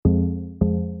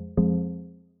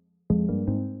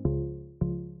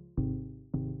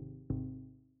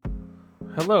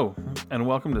Hello, and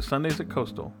welcome to Sundays at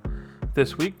Coastal.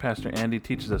 This week, Pastor Andy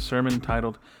teaches a sermon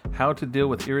titled, How to Deal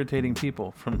with Irritating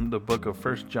People, from the book of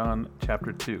 1 John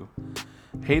chapter 2.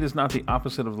 Hate is not the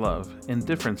opposite of love.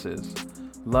 Indifference is.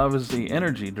 Love is the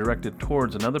energy directed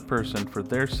towards another person for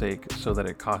their sake so that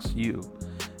it costs you.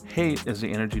 Hate is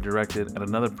the energy directed at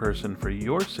another person for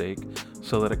your sake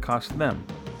so that it costs them.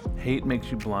 Hate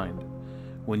makes you blind.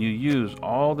 When you use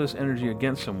all this energy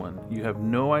against someone, you have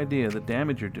no idea the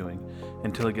damage you're doing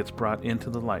until it gets brought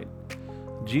into the light.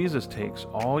 Jesus takes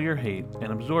all your hate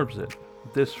and absorbs it.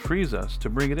 This frees us to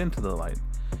bring it into the light.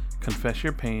 Confess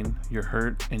your pain, your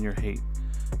hurt, and your hate.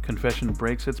 Confession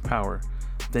breaks its power.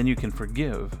 Then you can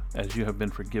forgive as you have been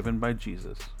forgiven by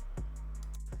Jesus.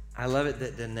 I love it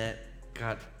that Danette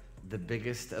got the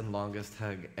biggest and longest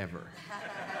hug ever.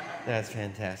 That's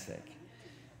fantastic.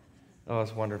 Oh,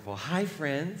 it's wonderful. Hi,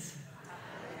 friends.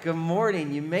 Good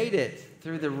morning. You made it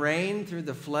through the rain, through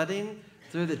the flooding,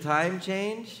 through the time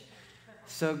change.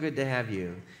 So good to have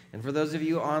you. And for those of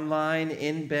you online,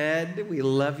 in bed, we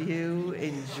love you.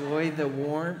 Enjoy the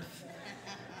warmth.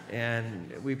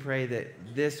 And we pray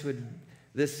that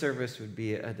this service would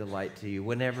be a delight to you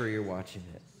whenever you're watching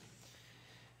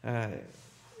it.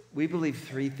 We believe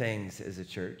three things as a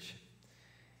church.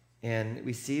 And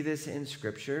we see this in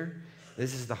Scripture.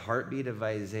 This is the heartbeat of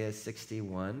Isaiah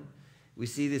 61. We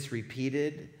see this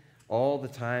repeated all the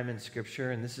time in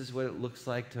Scripture, and this is what it looks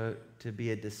like to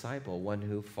be a disciple, one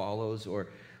who follows or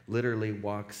literally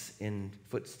walks in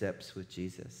footsteps with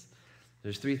Jesus.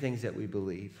 There's three things that we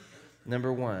believe.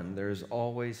 Number one, there's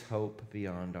always hope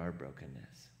beyond our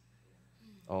brokenness.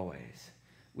 Always.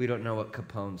 We don't know what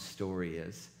Capone's story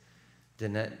is.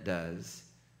 Danette does,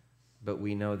 but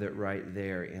we know that right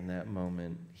there in that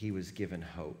moment, he was given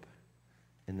hope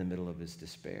in the middle of his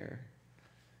despair.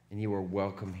 And you are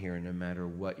welcome here no matter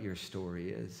what your story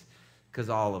is, because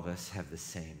all of us have the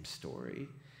same story.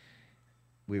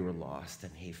 We were lost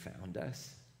and he found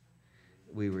us.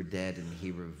 We were dead and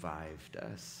he revived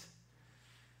us.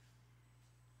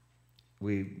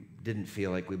 We didn't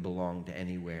feel like we belonged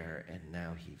anywhere, and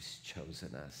now he's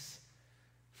chosen us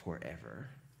forever.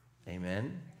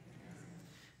 Amen?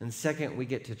 And second, we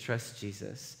get to trust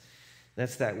Jesus.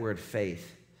 That's that word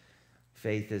faith.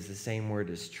 Faith is the same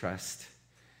word as trust,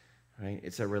 right?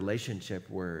 It's a relationship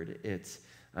word. It's,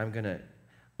 I'm going to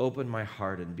open my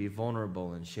heart and be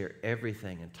vulnerable and share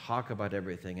everything and talk about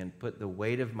everything and put the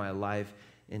weight of my life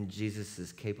in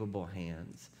Jesus' capable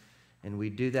hands. And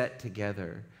we do that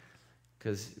together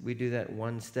because we do that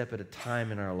one step at a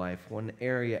time in our life, one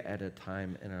area at a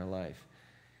time in our life.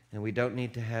 And we don't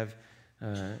need to have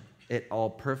it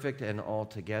all perfect and all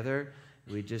together.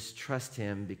 We just trust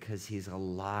him because he's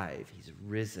alive, he's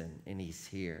risen, and he's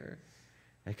here.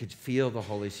 I could feel the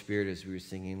Holy Spirit as we were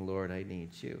singing, Lord, I need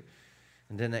you.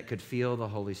 And then I could feel the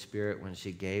Holy Spirit when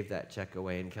she gave that check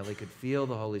away, and Kelly could feel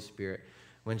the Holy Spirit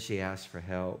when she asked for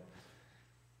help.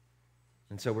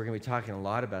 And so we're going to be talking a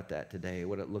lot about that today,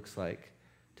 what it looks like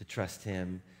to trust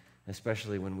him,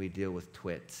 especially when we deal with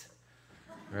twits,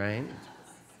 right?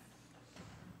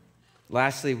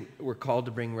 Lastly, we're called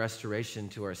to bring restoration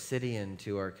to our city and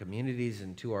to our communities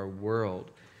and to our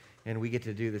world. And we get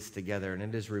to do this together. And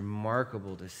it is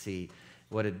remarkable to see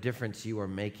what a difference you are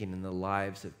making in the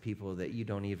lives of people that you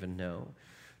don't even know.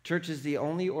 Church is the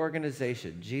only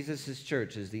organization, Jesus'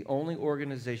 church is the only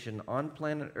organization on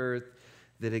planet Earth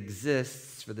that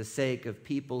exists for the sake of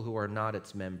people who are not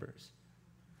its members.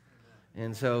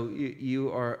 And so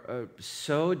you are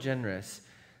so generous.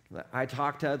 I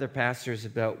talk to other pastors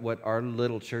about what our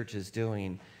little church is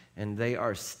doing, and they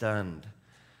are stunned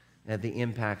at the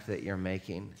impact that you're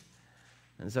making.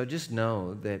 And so just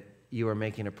know that you are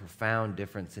making a profound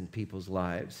difference in people's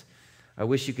lives. I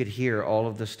wish you could hear all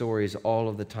of the stories all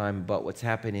of the time about what's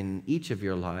happening in each of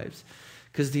your lives,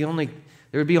 because there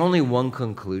would be only one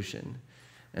conclusion,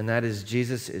 and that is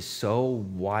Jesus is so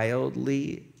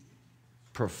wildly,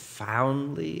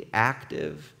 profoundly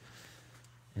active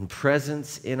and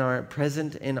present in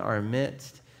our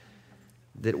midst,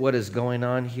 that what is going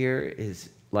on here is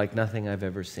like nothing I've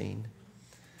ever seen.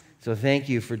 So thank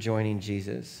you for joining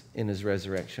Jesus in his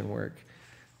resurrection work.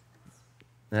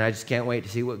 And I just can't wait to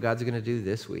see what God's going to do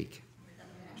this week.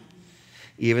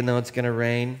 Even though it's going to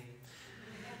rain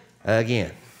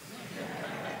again.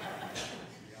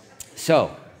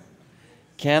 So,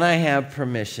 can I have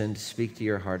permission to speak to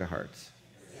your heart of hearts?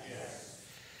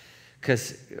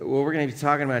 Because what we're going to be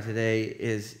talking about today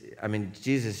is,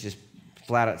 Jesus just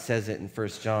flat out says it in 1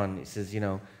 John. He says,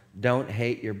 don't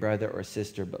hate your brother or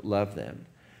sister, but love them.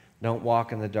 Don't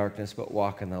walk in the darkness, but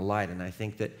walk in the light. And I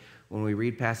think that when we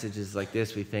read passages like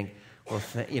this, we think, well,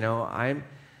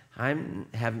 I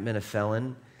haven't been a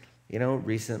felon,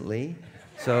 recently.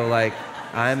 So like,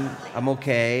 I'm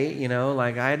okay,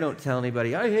 like I don't tell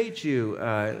anybody, I hate you.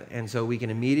 And so we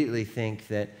can immediately think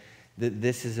that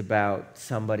this is about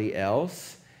somebody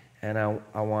else. And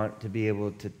I want to be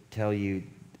able to tell you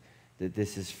that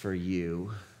this is for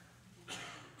you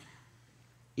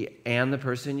and the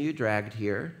person you dragged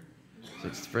here. So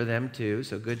it's for them too.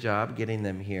 So good job getting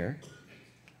them here.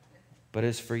 But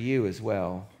it's for you as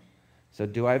well. So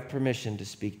do I have permission to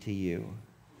speak to you?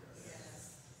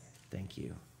 Yes. Thank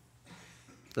you.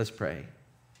 Let's pray.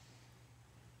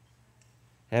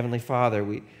 Heavenly Father,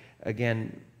 we,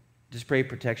 again, just pray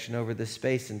protection over this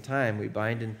space and time. We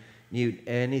bind and mute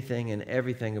anything and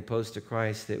everything opposed to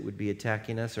Christ that would be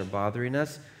attacking us or bothering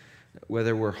us,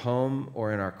 whether we're home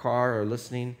or in our car or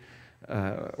listening,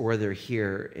 or they're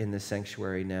here in the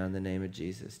sanctuary now in the name of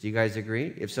Jesus. Do you guys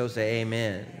agree? If so, say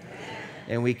amen. Amen.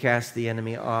 And we cast the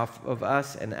enemy off of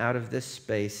us and out of this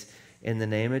space in the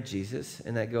name of Jesus.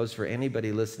 And that goes for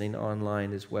anybody listening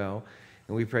online as well.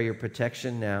 And we pray your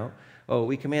protection now. Oh,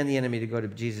 we command the enemy to go to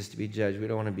Jesus to be judged. We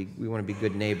want to be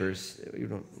good neighbors.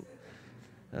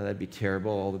 That'd be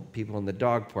terrible. All the people in the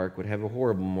dog park would have a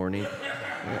horrible morning.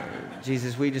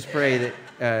 Jesus, we just pray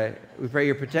that we pray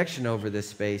your protection over this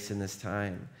space and this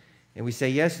time. And we say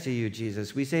yes to you,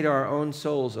 Jesus. We say to our own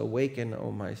souls, awaken,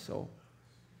 O my soul,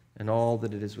 and all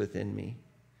that it is within me.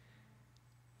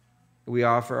 We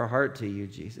offer our heart to you,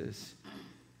 Jesus.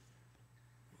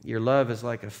 Your love is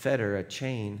like a fetter, a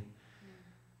chain.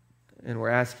 And we're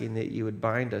asking that you would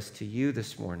bind us to you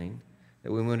this morning,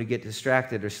 that when we get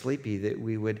distracted or sleepy, that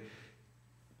we would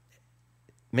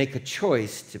make a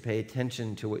choice to pay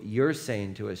attention to what you're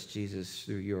saying to us, Jesus,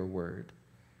 through your word.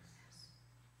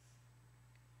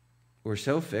 We're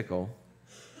so fickle,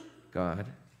 God,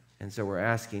 and so we're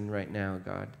asking right now,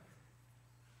 God,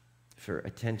 for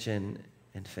attention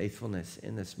and faithfulness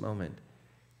in this moment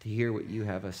to hear what you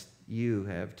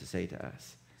have to say to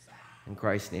us. In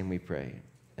Christ's name we pray.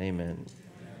 Amen.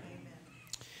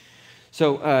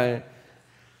 So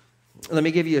let me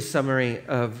give you a summary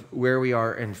of where we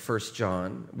are in 1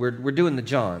 John. We're doing the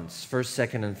Johns, 1st,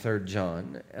 2nd, and 3rd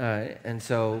John. And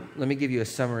so let me give you a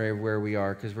summary of where we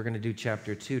are, because we're going to do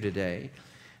chapter 2 today.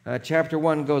 Chapter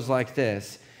 1 goes like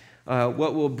this.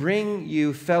 What will bring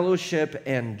you fellowship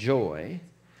and joy,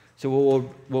 so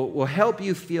will help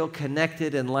you feel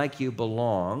connected and like you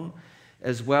belong,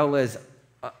 as well as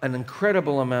an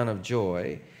incredible amount of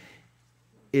joy,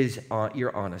 is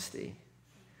your honesty.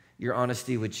 Your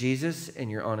honesty with Jesus and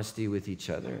your honesty with each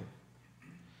other.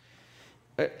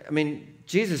 I mean,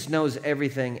 Jesus knows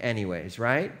everything anyways,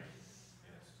 right?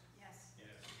 Yes.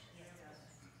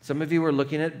 Some of you are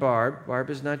looking at Barb. Barb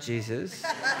is not Jesus.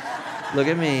 Look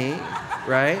at me,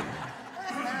 right?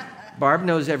 Barb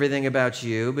knows everything about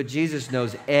you, but Jesus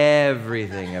knows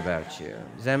everything about you.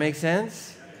 Does that make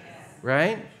sense?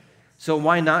 Right? So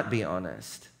why not be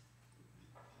honest?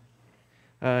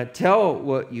 Tell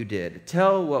what you did.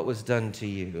 Tell what was done to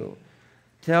you.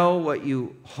 Tell what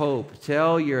you hope.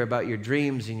 Tell about your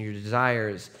dreams and your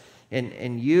desires.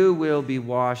 And you will be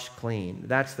washed clean.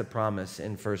 That's the promise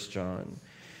in 1 John.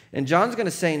 And John's going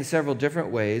to say in several different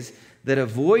ways that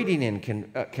avoiding in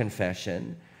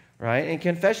confession, right? And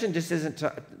confession just isn't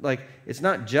it's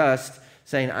not just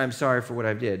saying, I'm sorry for what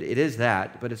I did. It is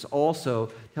that, but it's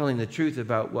also telling the truth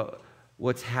about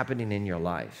what's happening in your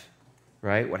life.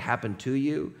 Right? What happened to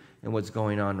you and what's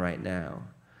going on right now.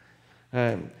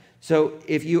 So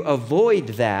if you avoid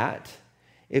that,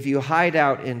 if you hide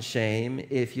out in shame,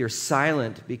 if you're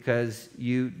silent because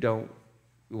you're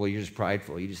just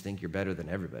prideful, you just think you're better than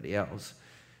everybody else.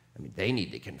 I mean, they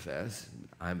need to confess.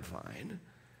 I'm fine.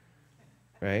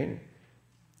 Right?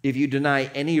 If you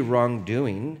deny any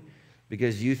wrongdoing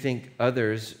because you think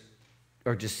others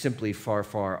are just simply far,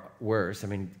 far worse. I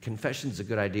mean, confession's a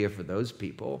good idea for those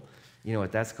people. You know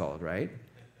what that's called, right?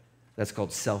 That's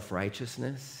called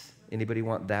self-righteousness. Anybody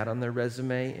want that on their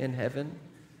resume in heaven?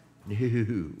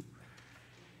 No.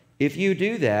 If you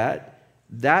do that,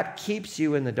 that keeps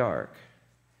you in the dark.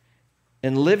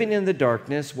 And living in the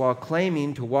darkness while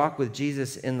claiming to walk with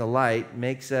Jesus in the light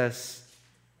makes us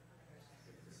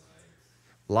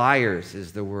liars,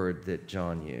 is the word that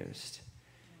John used.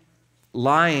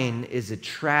 Lying is a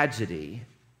tragedy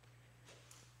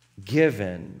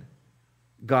given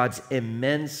God's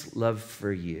immense love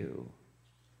for you.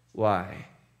 Why?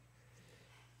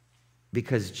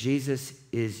 Because Jesus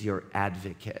is your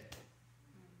advocate.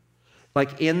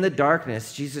 Like in the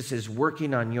darkness, Jesus is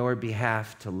working on your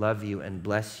behalf to love you and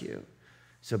bless you.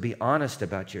 So be honest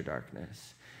about your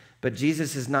darkness. But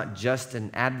Jesus is not just an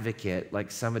advocate,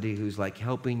 like somebody who's like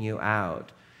helping you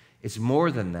out It's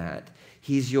more than that.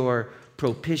 He's your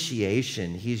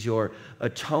propitiation. He's your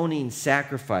atoning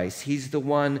sacrifice. He's the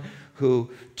one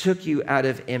who took you out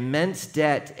of immense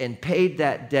debt and paid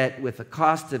that debt with the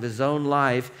cost of his own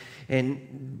life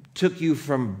and took you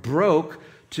from broke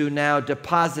to now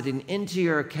depositing into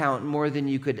your account more than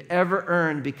you could ever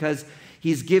earn because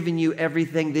he's given you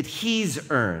everything that he's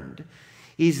earned.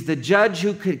 He's the judge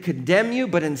who could condemn you,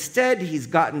 but instead he's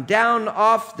gotten down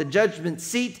off the judgment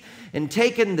seat and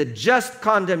taken the just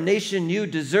condemnation you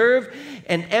deserve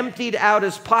and emptied out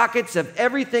his pockets of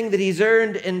everything that he's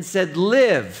earned and said,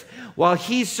 live while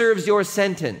he serves your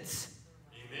sentence.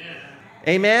 Amen?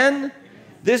 Amen?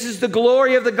 This is the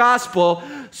glory of the gospel,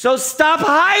 so stop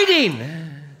hiding.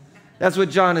 That's what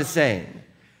John is saying.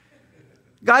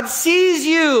 God sees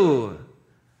you.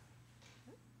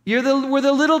 We're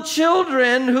the little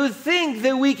children who think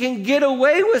that we can get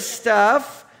away with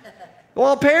stuff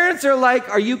while parents are like,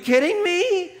 are you kidding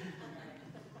me?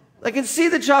 I can see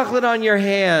the chocolate on your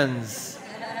hands.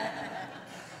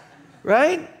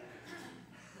 Right?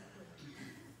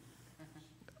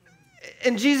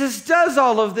 And Jesus does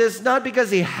all of this not because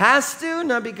he has to,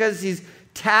 not because he's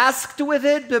tasked with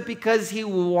it, but because he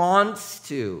wants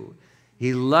to.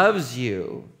 He loves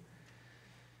you.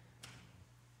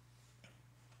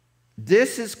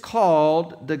 This is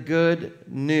called the good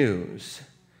news.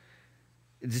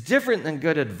 It's different than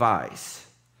good advice.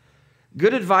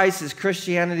 Good advice is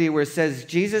Christianity where it says,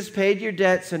 Jesus paid your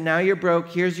debt, so now you're broke.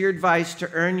 Here's your advice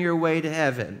to earn your way to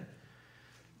heaven.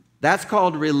 That's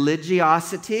called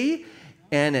religiosity,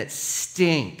 and it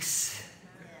stinks.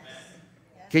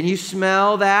 Can you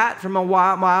smell that from a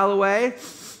mile away?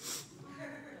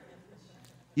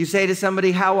 You say to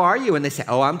somebody, how are you? And they say,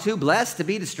 oh, I'm too blessed to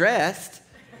be distressed.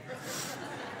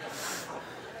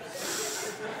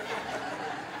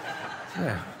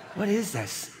 What is that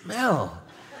smell?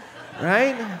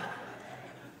 Right?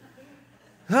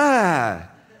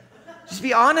 Just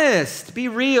be honest, be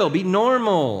real, be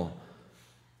normal.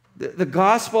 The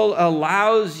gospel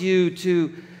allows you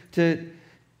to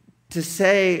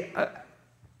say,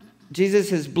 Jesus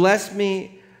has blessed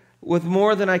me with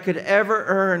more than I could ever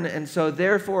earn, and so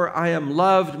therefore I am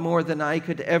loved more than I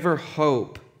could ever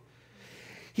hope.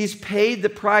 He's paid the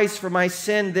price for my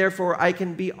sin, therefore I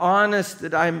can be honest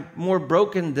that I'm more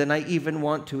broken than I even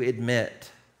want to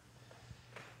admit.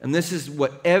 And this is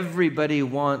what everybody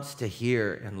wants to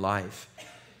hear in life.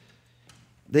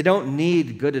 They don't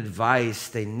need good advice,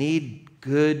 they need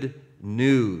good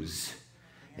news.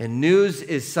 And news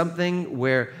is something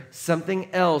where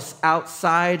something else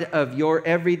outside of your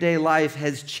everyday life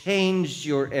has changed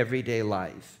your everyday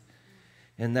life.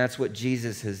 And that's what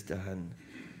Jesus has done.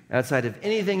 Outside of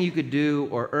anything you could do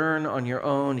or earn on your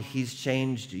own, he's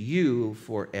changed you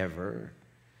forever.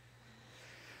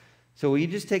 So will you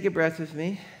just take a breath with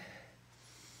me?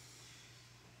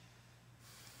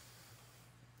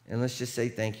 And let's just say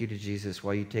thank you to Jesus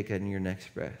while you take in your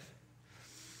next breath.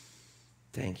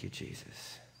 Thank you,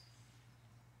 Jesus.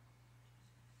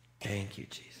 Thank you,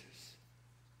 Jesus.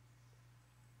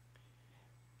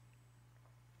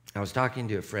 I was talking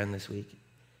to a friend this week.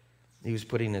 He was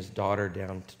putting his daughter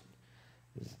down,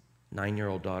 his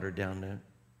 9-year-old daughter down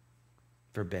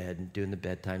for bed and doing the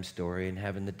bedtime story and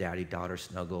having the daddy-daughter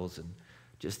snuggles and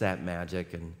just that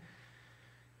magic. And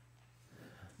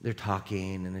they're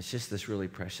talking, and it's just this really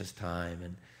precious time.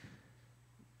 And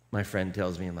my friend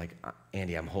tells me, I'm like,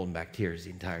 Andy, I'm holding back tears the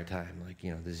entire time. Like,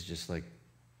 this is just like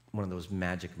one of those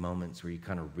magic moments where you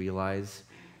kind of realize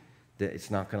that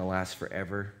it's not going to last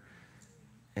forever.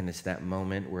 And it's that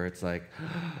moment where it's like,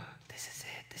 this is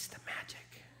it. This is the magic.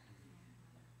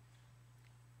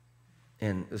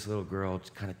 And this little girl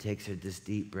just kind of takes this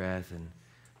deep breath, and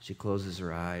she closes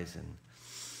her eyes, and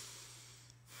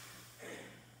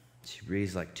she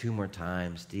breathes like 2 more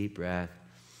times, deep breath,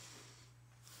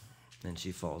 and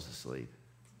she falls asleep.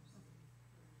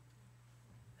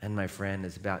 And my friend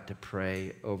is about to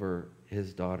pray over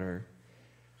his daughter.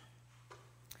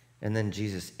 And then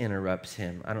Jesus interrupts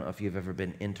him. I don't know if you've ever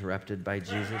been interrupted by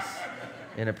Jesus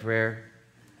in a prayer.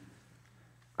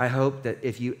 I hope that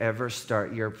if you ever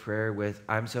start your prayer with,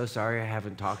 I'm so sorry I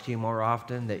haven't talked to you more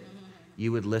often, that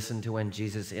you would listen to when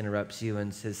Jesus interrupts you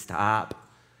and says, stop,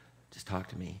 just talk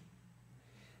to me.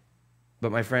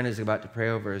 But my friend is about to pray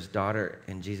over his daughter,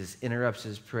 and Jesus interrupts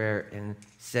his prayer and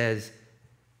says,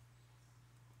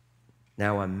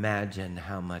 now imagine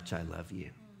how much I love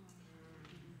you.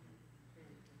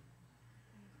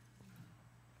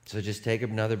 So just take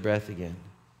another breath again.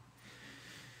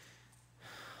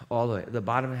 All the way, the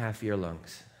bottom half of your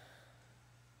lungs.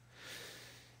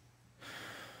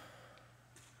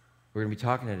 We're going to be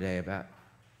talking today about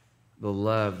the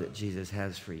love that Jesus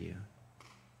has for you,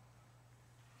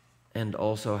 and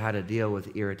also how to deal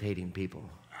with irritating people.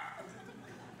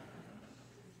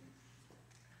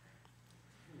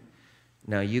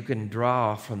 Now, you can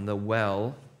draw from the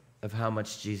well of how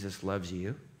much Jesus loves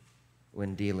you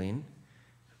when dealing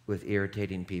with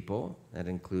irritating people. That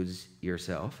includes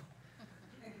yourself.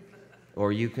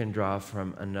 Or you can draw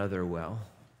from another well,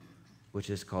 which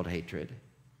is called hatred.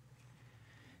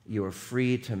 You are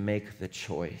free to make the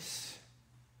choice.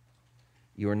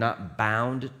 You are not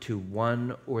bound to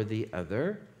one or the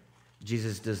other.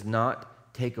 Jesus does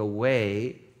not take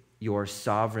away your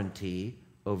sovereignty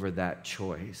over that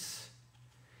choice.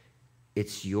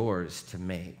 It's yours to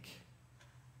make.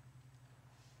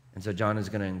 And so John is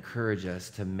going to encourage us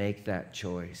to make that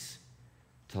choice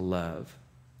to love.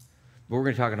 But we're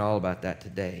going to talk all about that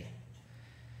today.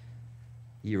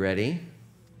 You ready?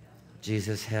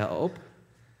 Jesus, help.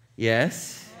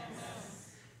 Yes?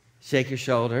 Shake your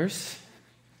shoulders.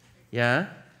 Yeah?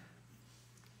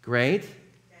 Great.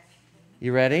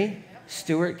 You ready?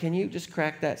 Stuart, can you just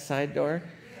crack that side door?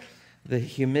 The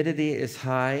humidity is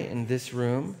high in this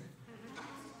room.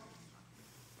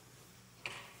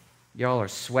 Y'all are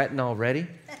sweating already?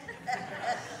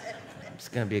 It's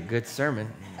going to be a good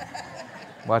sermon.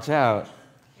 Watch out.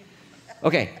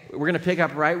 Okay, we're going to pick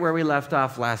up right where we left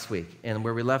off last week. And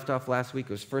where we left off last week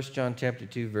was 1 John chapter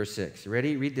 2, verse 6. You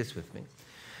ready? Read this with me.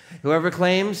 Whoever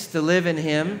claims to live in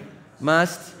him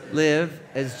must live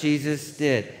as Jesus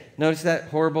did. Notice that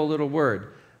horrible little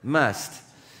word, must.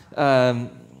 Why?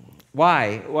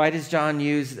 Why does John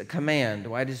use the command?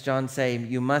 Why does John say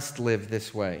you must live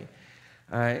this way?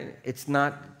 It's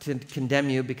not to condemn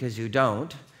you because you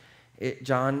don't.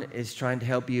 John is trying to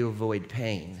help you avoid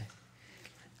pain.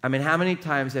 I mean, how many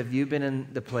times have you been in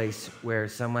the place where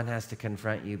someone has to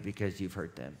confront you because you've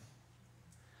hurt them?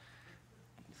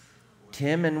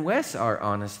 Tim and Wes are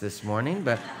honest this morning,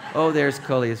 but there's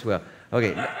Cully as well.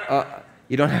 Okay,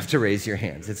 you don't have to raise your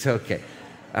hands. It's okay.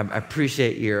 I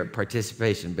appreciate your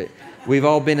participation, but we've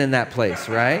all been in that place,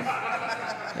 right?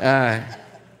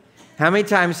 How many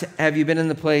times have you been in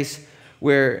the place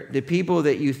where the people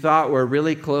that you thought were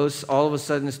really close all of a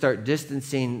sudden start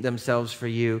distancing themselves for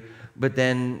you, but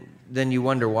then you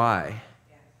wonder why?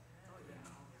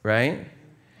 Right?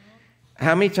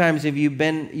 How many times have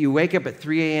you wake up at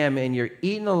 3 a.m. and you're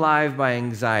eaten alive by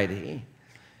anxiety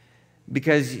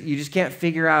because you just can't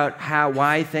figure out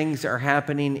why things are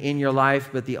happening in your life,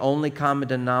 but the only common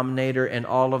denominator in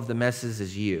all of the messes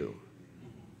is you?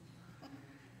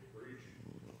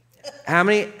 How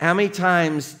many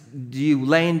times do you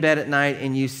lay in bed at night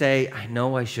and you say, I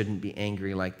know I shouldn't be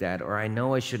angry like that, or I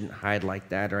know I shouldn't hide like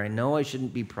that, or I know I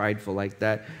shouldn't be prideful like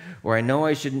that, or I know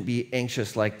I shouldn't be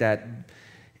anxious like that,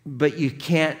 but you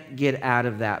can't get out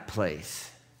of that place.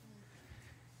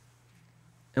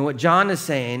 And what John is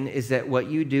saying is that what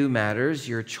you do matters,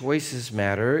 your choices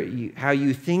matter, how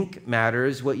you think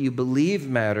matters, what you believe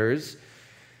matters.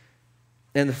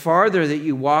 And the farther that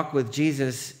you walk with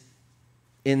Jesus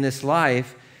in this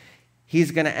life,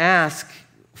 he's going to ask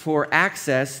for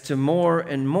access to more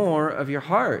and more of your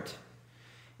heart.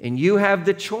 And you have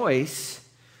the choice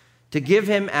to give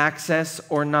him access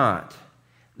or not.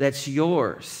 That's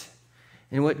yours.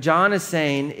 And what John is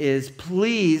saying is,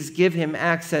 please give him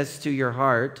access to your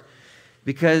heart,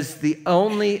 because the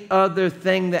only other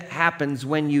thing that happens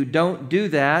when you don't do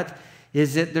that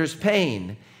is that there's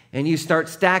pain. And you start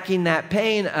stacking that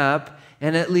pain up,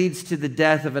 and it leads to the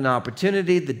death of an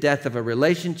opportunity, the death of a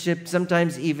relationship,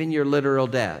 sometimes even your literal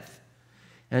death.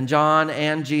 And John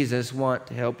and Jesus want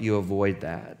to help you avoid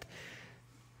that.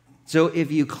 So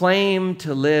if you claim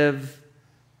to live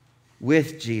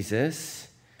with Jesus,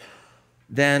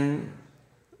 then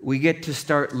we get to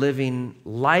start living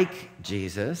like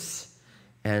Jesus,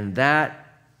 and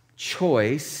that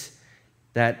choice,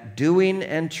 that doing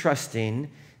and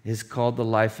trusting, is called the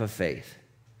life of faith.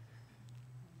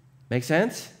 Make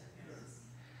sense?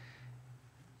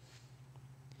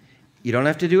 You don't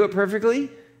have to do it perfectly,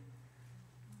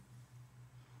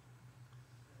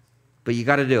 but you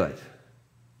got to do it. Does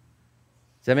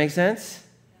that make sense?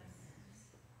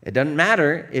 It doesn't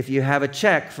matter if you have a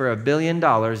check for $1 billion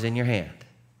in your hand.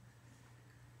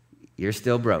 You're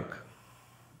still broke.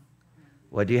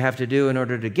 What do you have to do in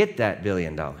order to get that $1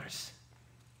 billion?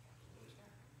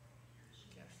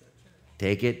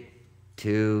 Take it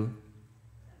to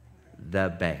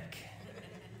the bank.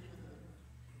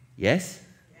 Yes?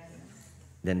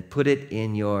 Then put it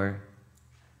in your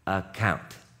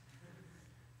account.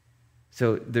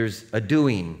 So there's a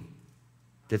doing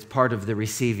that's part of the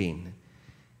receiving.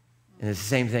 And it's the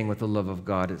same thing with the love of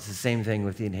God. It's the same thing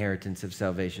with the inheritance of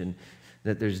salvation.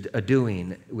 that there's a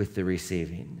doing with the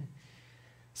receiving.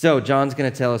 So John's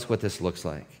going to tell us what this looks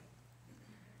like.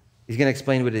 He's going to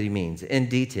explain what he means in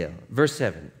detail. Verse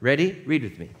 7. Ready? Read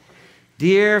with me.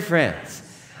 Dear friends,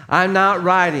 I'm not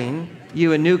writing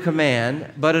you a new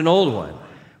command, but an old one,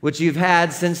 which you've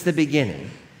had since the beginning.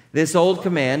 This old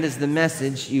command is the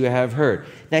message you have heard.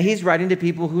 Now, he's writing to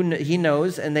people who he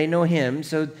knows, and they know him.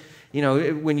 So,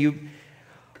 when you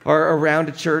are around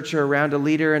a church or around a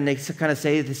leader and they kind of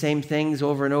say the same things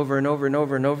over and over and over and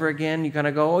over and over again, you kind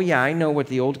of go, oh, yeah, I know what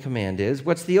the old command is.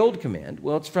 What's the old command?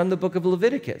 Well, it's from the book of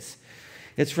Leviticus.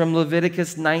 It's from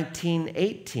Leviticus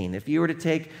 19:18. If you were to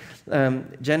take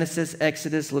Genesis,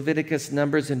 Exodus, Leviticus,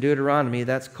 Numbers, and Deuteronomy,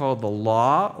 that's called the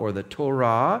law or the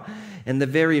Torah. And the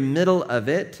very middle of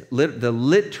it, the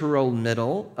literal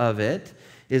middle of it,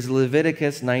 is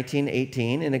Leviticus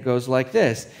 19:18, and it goes like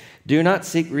this.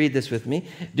 Read this with me.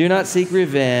 Do not seek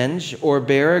revenge or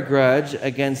bear a grudge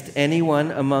against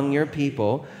anyone among your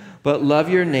people, but love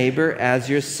your neighbor as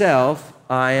yourself.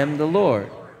 I am the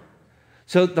Lord.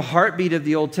 So the heartbeat of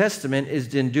the Old Testament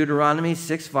is in Deuteronomy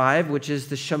 6:5, which is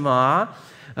the Shema,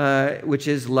 which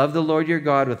is love the Lord your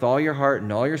God with all your heart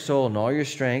and all your soul and all your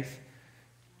strength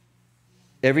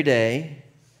every day,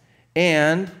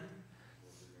 and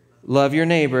love your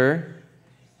neighbor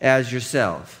as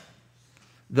yourself.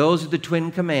 Those are the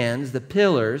twin commands, the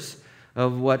pillars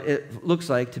of what it looks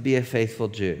like to be a faithful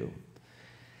Jew.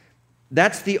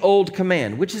 That's the old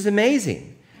command, which is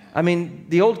amazing. I mean,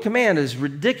 the old command is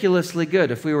ridiculously good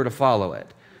if we were to follow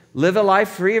it. Live a life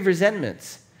free of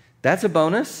resentments. That's a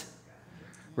bonus,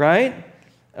 right?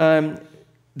 The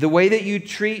way that you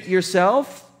treat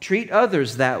yourself, treat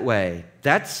others that way.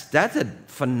 That's a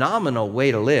phenomenal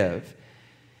way to live.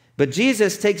 But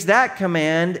Jesus takes that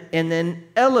command and then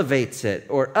elevates it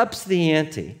or ups the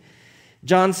ante.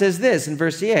 John says this in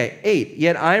verse 8,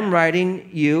 yet I'm writing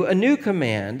you a new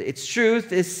command. Its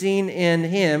truth is seen in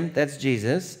him, that's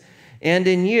Jesus, and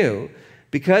in you,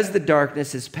 because the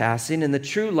darkness is passing and the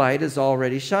true light is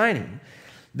already shining.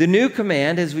 The new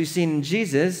command, as we've seen in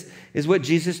Jesus, is what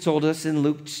Jesus told us in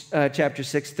Luke chapter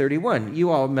 6:31. You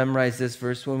all memorized this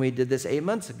verse when we did this 8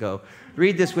 months ago.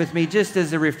 Read this with me just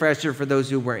as a refresher for those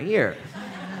who weren't here.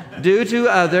 Do to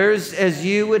others as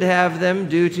you would have them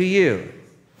do to you.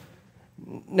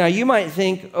 Now you might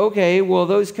think, okay, well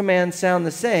those commands sound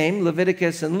the same.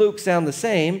 Leviticus and Luke sound the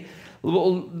same.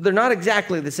 Well, they're not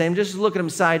exactly the same. Just look at them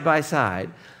side by side.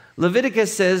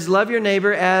 Leviticus says, love your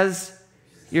neighbor as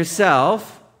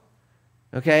yourself.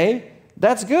 Okay,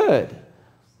 that's good.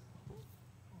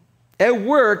 It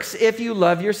works if you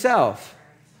love yourself.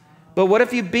 But what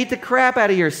if you beat the crap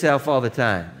out of yourself all the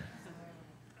time?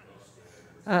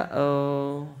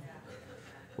 Uh-oh.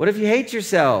 What if you hate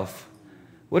yourself?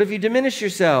 What if you diminish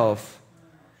yourself?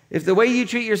 If the way you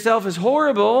treat yourself is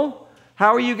horrible,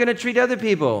 how are you going to treat other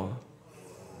people?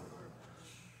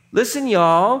 Listen,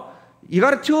 y'all. You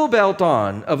got a tool belt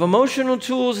on of emotional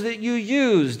tools that you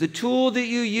use. The tool that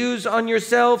you use on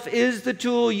yourself is the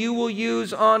tool you will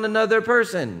use on another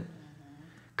person,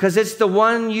 because it's the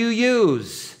one you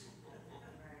use.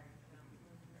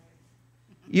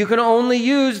 You can only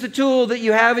use the tool that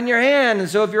you have in your hand. And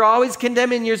so if you're always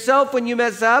condemning yourself when you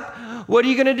mess up, what are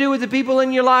you going to do with the people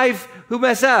in your life who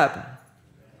mess up?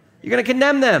 You're going to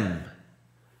condemn them.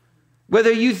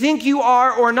 Whether you think you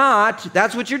are or not,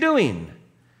 that's what you're doing.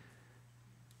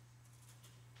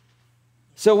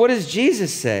 So what does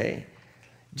Jesus say?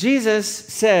 Jesus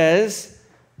says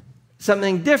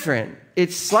something different.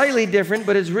 It's slightly different,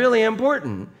 but it's really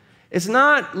important. It's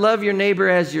not love your neighbor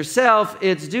as yourself.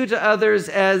 It's do to others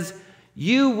as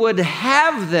you would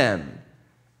have them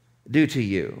do to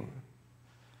you.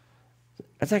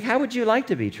 It's like, how would you like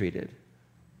to be treated?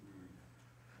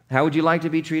 How would you like to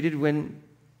be treated when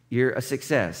you're a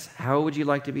success? How would you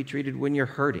like to be treated when you're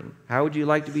hurting? How would you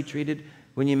like to be treated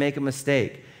when you make a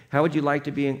mistake? How would you like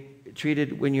to be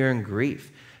treated when you're in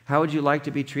grief? How would you like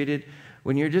to be treated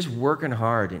when you're just working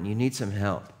hard and you need some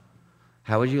help?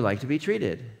 How would you like to be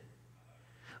treated?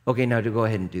 Okay, now to go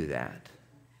ahead and do that.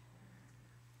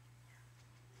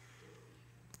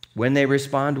 When they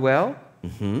respond well,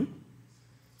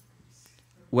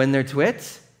 When they're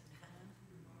twits?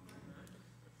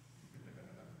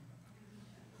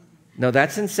 No,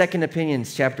 that's in Second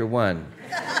Opinions, chapter 1.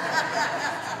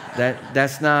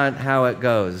 That's not how it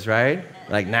goes, right?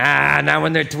 Like, not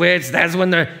when they're twits. That's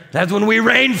when we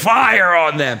rain fire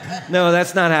on them. No,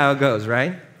 that's not how it goes,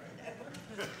 right?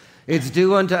 It's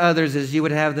do unto others as you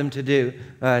would have them to do,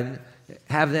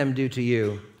 have them do to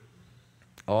you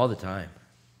all the time.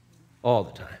 All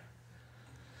the time.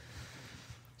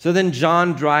 So then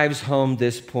John drives home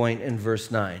this point in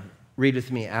verse 9. Read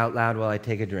with me out loud while I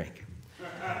take a drink.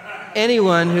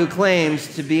 anyone who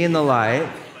claims to be in the light,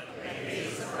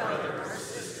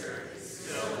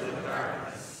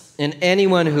 and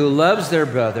anyone who loves their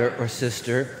brother or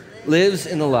sister lives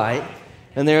in the light,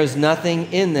 and there is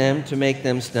nothing in them to make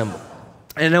them stumble.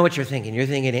 I know what you're thinking. You're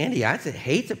thinking, Andy, I'd say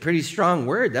hate's a pretty strong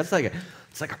word. It's like a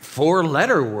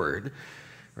 4-letter word,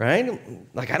 right?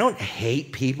 Like, I don't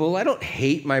hate people. I don't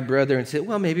hate my brother and sister.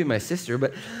 Well, maybe my sister,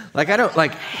 but like, I don't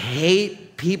like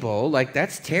hate people. Like,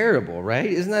 that's terrible, right?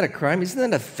 Isn't that a crime?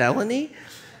 Isn't that a felony?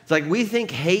 It's like we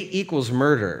think hate equals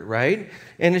murder, right?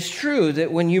 And it's true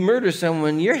that when you murder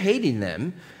someone, you're hating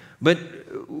them. But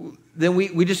then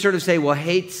we just sort of say, well,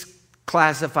 hate's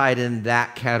classified in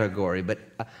that category. But,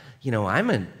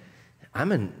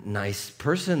 I'm a nice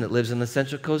person that lives on the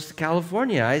Central Coast of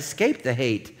California. I escaped the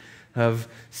hate of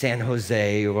San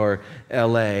Jose or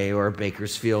LA or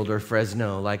Bakersfield or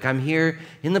Fresno. Like, I'm here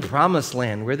in the promised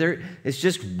land where it's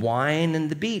just wine and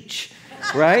the beach,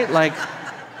 right? Like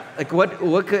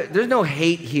what could, there's no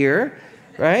hate here,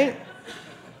 right?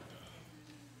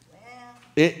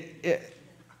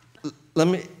 Let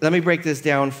me break this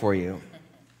down for you.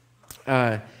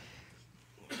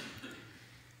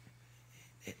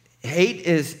 Hate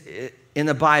is, in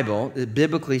the Bible,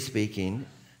 biblically speaking,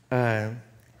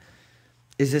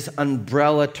 is this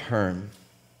umbrella term,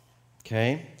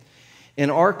 okay?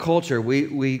 In our culture,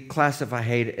 we classify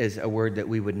hate as a word that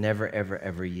we would never, ever,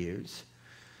 ever use.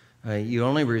 You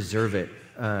only reserve it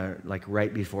like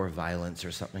right before violence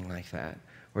or something like that,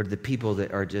 or the people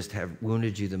that have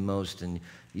wounded you the most, and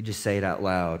you just say it out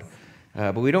loud.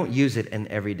 But we don't use it in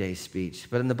everyday speech.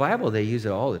 But in the Bible, they use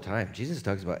it all the time. Jesus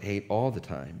talks about hate all the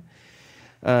time.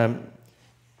 And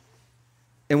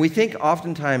we think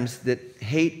oftentimes that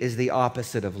hate is the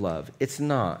opposite of love. It's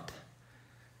not.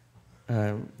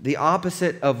 The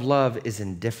opposite of love is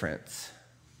indifference.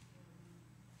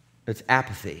 It's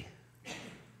apathy.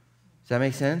 Does that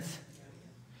make sense?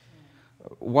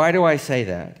 Why do I say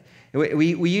that?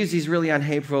 We use these really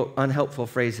unhelpful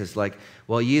phrases like,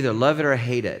 well, you either love it or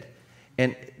hate it.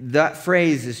 And that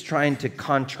phrase is trying to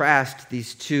contrast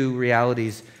these two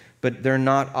realities, but they're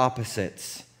not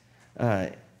opposites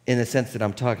in the sense that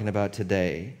I'm talking about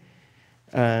today.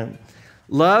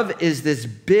 Love is this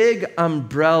big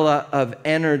umbrella of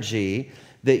energy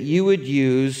that you would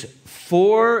use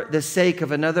for the sake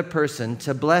of another person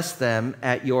to bless them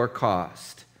at your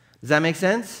cost. Does that make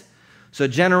sense? So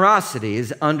generosity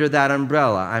is under that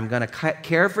umbrella. I'm going to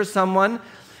care for someone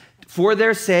for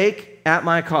their sake at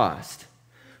my cost.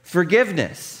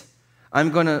 Forgiveness. I'm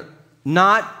going to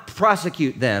not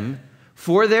prosecute them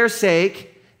for their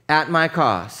sake at my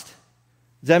cost.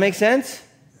 Does that make sense?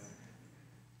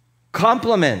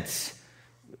 Compliments.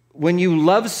 When you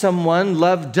love someone,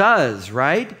 love does,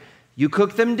 right? You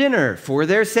cook them dinner for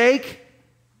their sake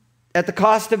at the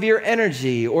cost of your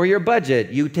energy or your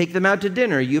budget. You take them out to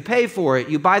dinner. You pay for it.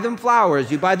 You buy them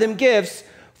flowers. You buy them gifts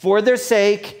for their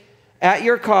sake at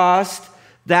your cost.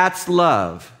 That's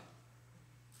love.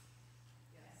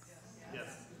 Yes.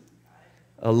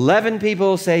 11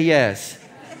 people say yes.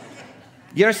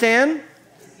 You understand?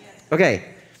 Okay.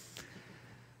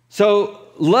 So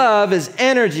love is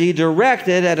energy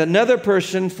directed at another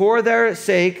person for their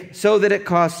sake so that it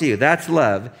costs you. That's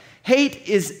love. Hate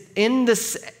is in the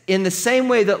same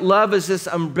way that love is this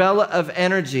umbrella of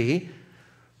energy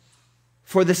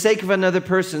for the sake of another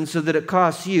person so that it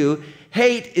costs you.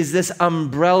 Hate is this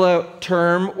umbrella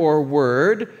term or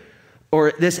word,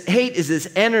 or this hate is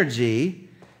this energy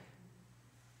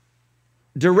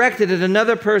directed at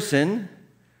another person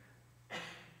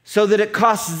so that it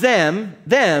costs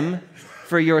them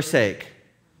for your sake.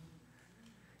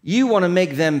 You want to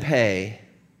make them pay.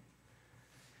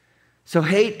 So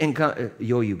hate and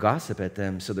you gossip at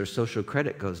them so their social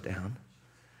credit goes down.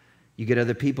 You get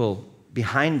other people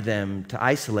behind them to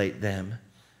isolate them.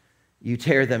 You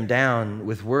tear them down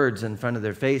with words in front of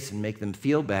their face and make them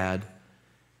feel bad.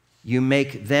 You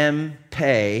make them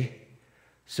pay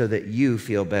so that you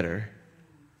feel better.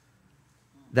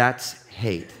 That's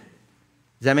hate.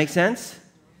 Does that make sense?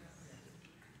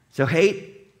 So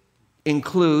hate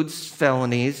includes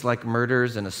felonies like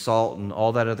murders and assault and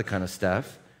all that other kind of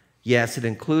stuff. Yes, it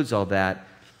includes all that,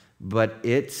 but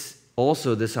it's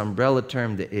also this umbrella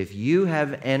term that if you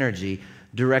have energy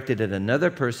directed at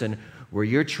another person where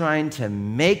you're trying to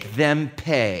make them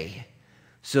pay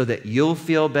so that you'll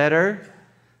feel better,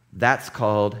 that's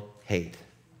called hate.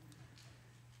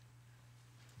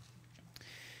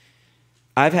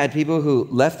 I've had people who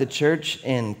left the church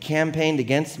and campaigned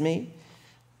against me.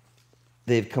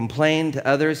 They've complained to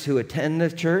others who attend the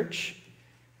church.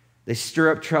 They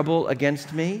stir up trouble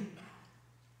against me.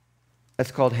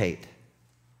 That's called hate.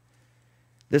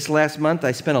 This last month,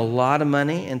 I spent a lot of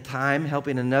money and time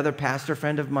helping another pastor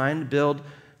friend of mine build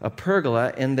a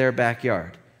pergola in their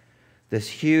backyard. This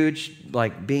huge,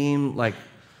 beam,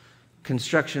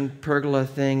 construction pergola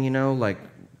thing,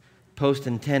 post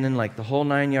and tenon, the whole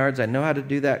 9 yards. I know how to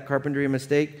do that carpentry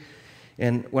mistake.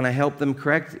 And when I help them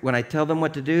when I tell them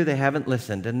what to do, they haven't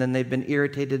listened. And then they've been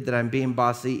irritated that I'm being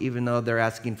bossy, even though they're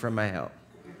asking for my help.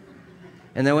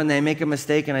 And then when they make a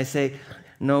mistake and I say,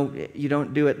 no, you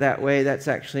don't do it that way, that's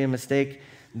actually a mistake,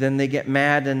 then they get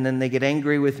mad and then they get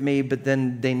angry with me, but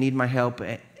then they need my help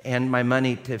and my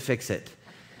money to fix it.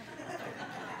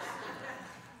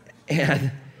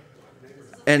 And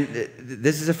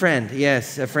this is a friend.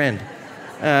 Yes, a friend.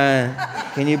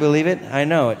 Can you believe it? I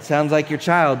know, it sounds like your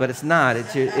child, but it's not.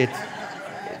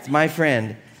 It's my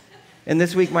friend. And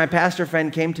this week, my pastor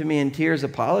friend came to me in tears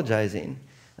apologizing.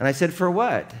 And I said, for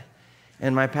what?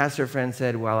 And my pastor friend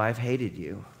said, well, I've hated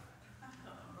you.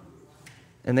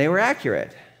 And they were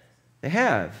accurate. They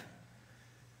have.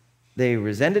 They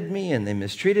resented me, and they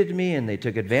mistreated me, and they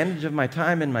took advantage of my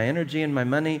time and my energy and my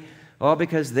money, all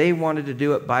because they wanted to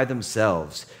do it by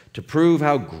themselves, to prove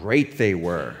how great they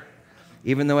were,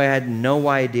 even though I had no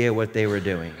idea what they were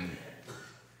doing.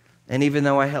 And even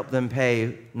though I helped them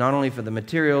pay not only for the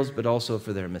materials, but also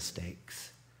for their mistakes.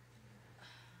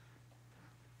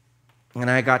 And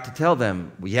I got to tell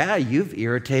them, yeah, you've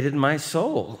irritated my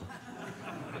soul.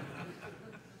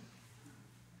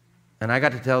 And I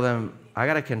got to tell them, I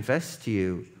got to confess to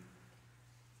you,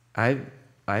 I've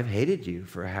hated you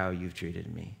for how you've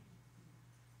treated me.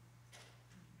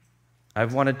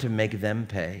 I've wanted to make them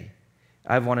pay.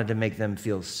 I've wanted to make them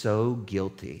feel so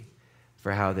guilty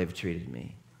for how they've treated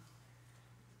me.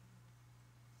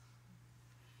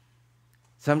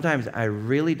 Sometimes I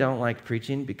really don't like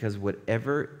preaching because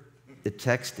whatever the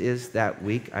text is that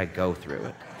week, I go through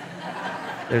it.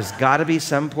 There's got to be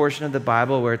some portion of the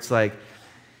Bible where it's like,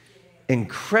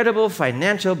 incredible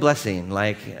financial blessing.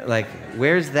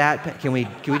 Where's that? Can we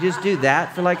just do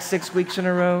that for 6 weeks in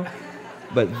a row?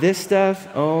 But this stuff,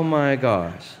 oh my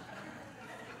gosh.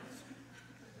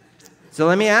 So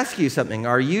let me ask you something.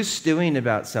 Are you stewing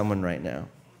about someone right now?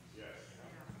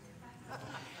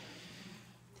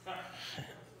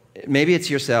 Maybe it's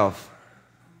yourself.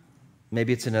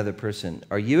 Maybe it's another person.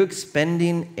 Are you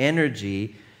expending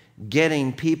energy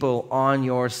getting people on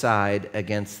your side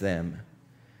against them?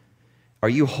 Are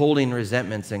you holding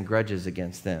resentments and grudges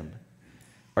against them?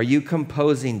 Are you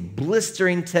composing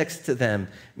blistering texts to them?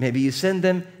 Maybe you send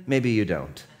them, maybe you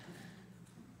don't.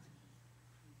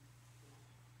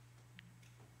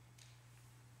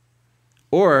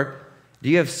 Or do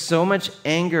you have so much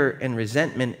anger and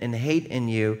resentment and hate in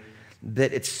you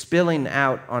that it's spilling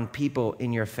out on people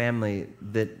in your family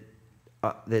that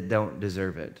don't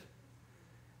deserve it?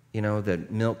 The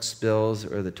milk spills,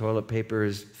 or the toilet paper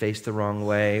is faced the wrong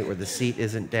way, or the seat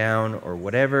isn't down, or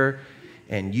whatever,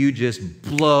 and you just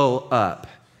blow up,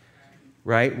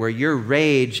 right? Where your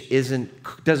rage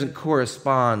doesn't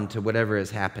correspond to whatever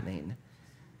is happening.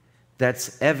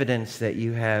 That's evidence that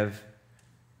you have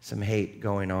some hate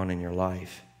going on in your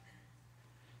life.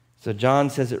 So John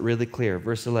says it really clear.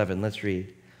 Verse 11, let's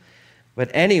read.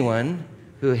 But anyone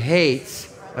who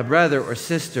hates a brother or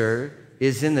sister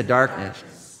is in the darkness.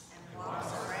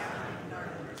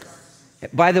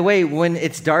 By the way, when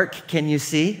it's dark, can you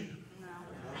see? No.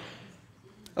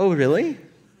 Oh, really? No.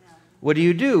 What do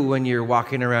you do when you're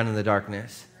walking around in the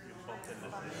darkness?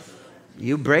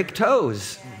 You break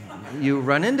toes. You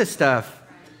run into stuff.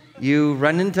 You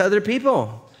run into other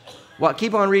people. Well,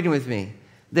 keep on reading with me.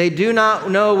 They do not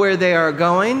know where they are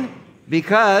going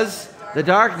because the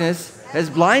darkness has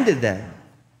blinded them.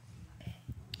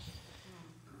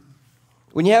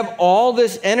 When you have all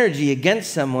this energy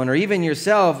against someone or even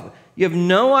yourself, you have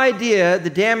no idea the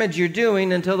damage you're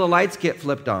doing until the lights get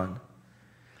flipped on.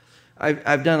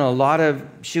 I've done a lot of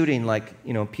shooting,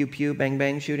 pew pew, bang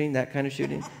bang shooting, that kind of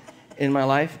shooting in my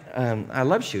life. I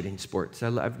love shooting sports.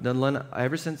 I've done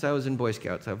ever since I was in Boy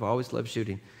Scouts. I've always loved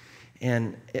shooting.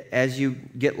 And as you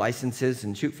get licenses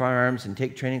and shoot firearms and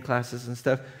take training classes and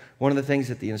stuff, one of the things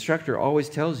that the instructor always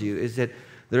tells you is that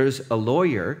there's a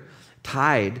lawyer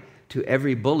tied to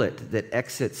every bullet that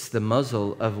exits the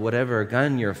muzzle of whatever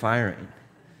gun you're firing.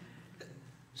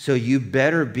 So you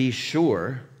better be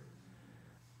sure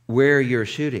where you're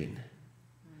shooting.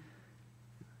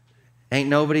 Ain't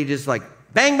nobody just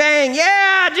bang, bang,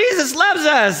 yeah, Jesus loves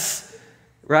us,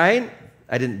 right?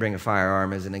 I didn't bring a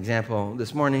firearm as an example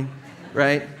this morning,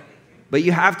 right? But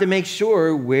you have to make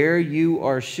sure where you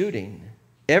are shooting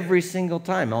every single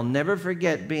time. I'll never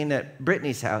forget being at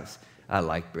Brittany's house. I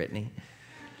like Brittany.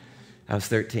 I was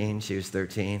 13. She was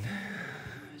 13.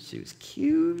 She was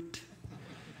cute.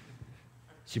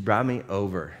 She brought me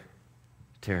over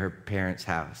to her parents'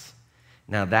 house.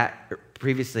 Now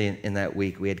previously in that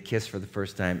week, we had kissed for the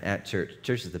first time at church.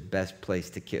 Church is the best place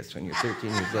to kiss when you're 13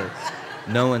 years old.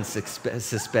 No one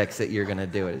suspects that you're going to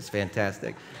do it. It's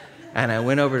fantastic. And I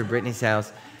went over to Brittany's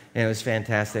house, and it was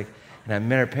fantastic. And I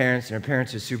met her parents, and her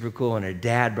parents were super cool, and her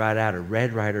dad brought out a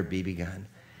Red Ryder BB gun.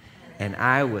 And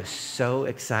I was so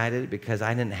excited because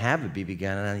I didn't have a BB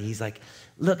gun. And he's like,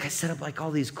 look, I set up like all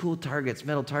these cool targets,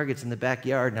 metal targets in the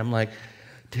backyard. And I'm like,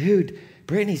 dude,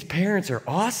 Brittany's parents are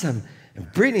awesome.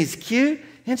 And Brittany's cute,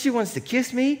 and she wants to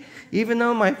kiss me, even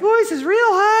though my voice is real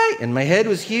high. And my head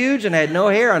was huge, and I had no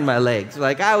hair on my legs.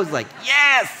 Like, I was like,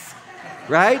 yes,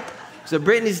 right? So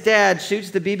Brittany's dad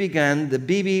shoots the BB gun. The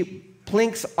BB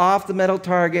plinks off the metal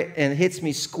target and hits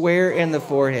me square in the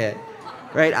forehead,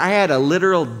 right? I had a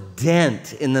literal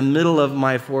dent in the middle of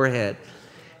my forehead.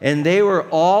 And they were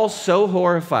all so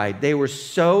horrified. They were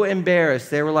so embarrassed.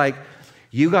 They were like,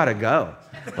 you got to go.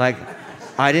 Like,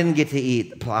 I didn't get to eat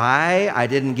the pie. I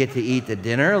didn't get to eat the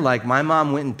dinner. Like, my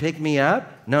mom went and picked me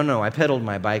up. No, I pedaled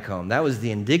my bike home. That was the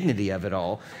indignity of it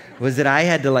all, was that I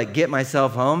had to, like, get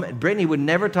myself home. And Brittany would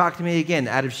never talk to me again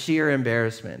out of sheer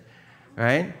embarrassment,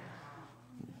 right?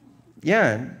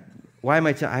 Yeah. Why am I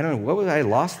I don't know. I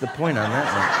lost the point on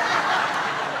that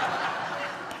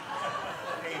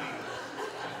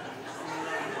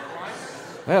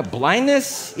one.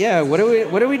 Blindness? Yeah, what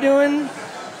are we doing?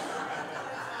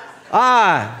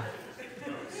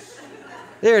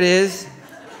 There it is.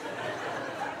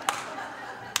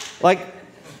 Like,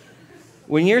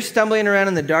 when you're stumbling around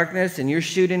in the darkness and you're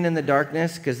shooting in the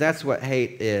darkness, because that's what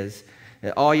hate is,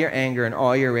 all your anger and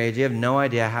all your rage, you have no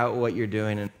idea what you're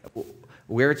doing and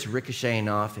where it's ricocheting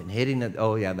off and hitting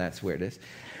that's where it is.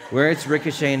 Where it's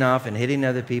ricocheting off and hitting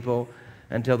other people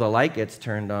until the light gets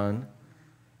turned on.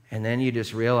 And then you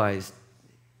just realize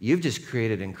you've just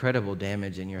created incredible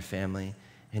damage in your family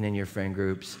and in your friend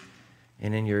groups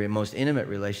and in your most intimate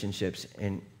relationships.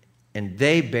 And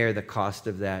they bear the cost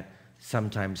of that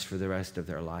sometimes for the rest of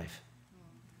their life.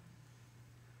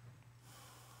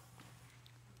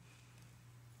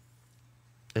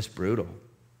 It's brutal.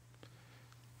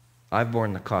 I've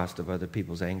borne the cost of other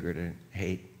people's anger and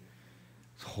hate.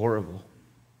 It's horrible.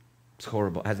 It's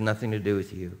horrible. It has nothing to do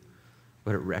with you,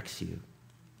 but it wrecks you.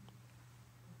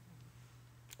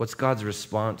 What's God's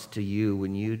response to you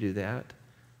when you do that?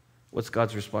 What's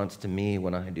God's response to me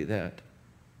when I do that?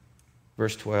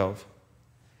 Verse 12.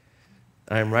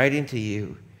 I am writing to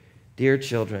you, dear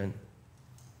children.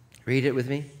 Read it with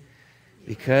me.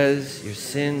 Because your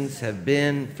sins have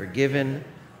been forgiven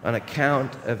on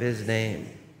account of his name.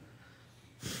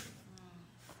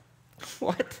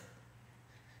 What?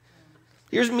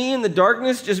 Here's me in the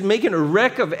darkness just making a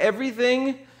wreck of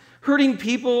everything, hurting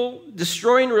people,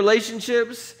 destroying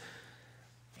relationships.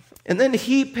 And then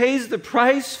he pays the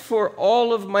price for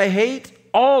all of my hate,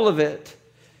 all of it.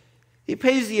 He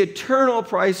pays the eternal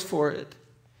price for it.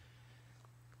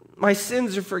 My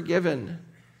sins are forgiven.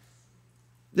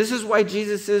 This is why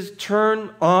Jesus says,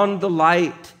 turn on the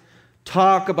light.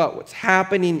 Talk about what's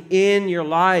happening in your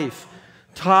life.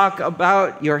 Talk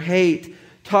about your hate.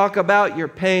 Talk about your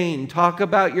pain. Talk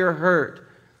about your hurt.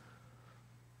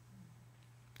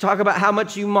 Talk about how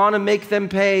much you want to make them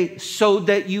pay so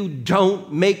that you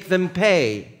don't make them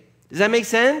pay. Does that make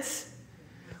sense?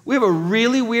 We have a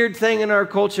really weird thing in our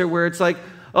culture where it's like,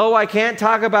 oh, I can't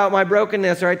talk about my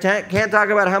brokenness, or I can't talk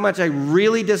about how much I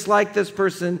really dislike this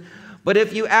person. But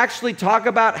if you actually talk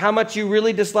about how much you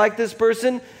really dislike this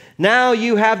person, now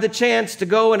you have the chance to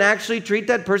go and actually treat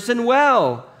that person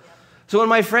well. So when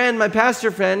my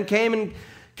pastor friend came and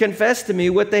confessed to me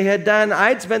what they had done,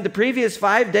 I'd spent the previous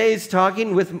 5 days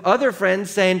talking with other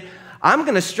friends saying, I'm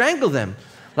going to strangle them.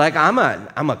 Like, I'm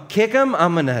gonna kick them.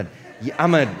 I'm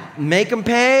gonna make them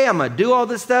pay. I'm going to do all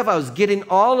this stuff. I was getting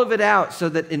all of it out so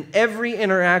that in every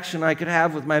interaction I could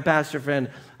have with my pastor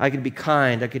friend, I could be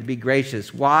kind, I could be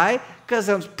gracious. Why? Because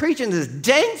I was preaching this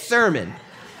dang sermon.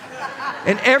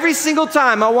 And every single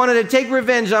time I wanted to take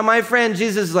revenge on my friend,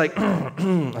 Jesus is like,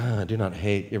 do not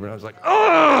hate. And I was like,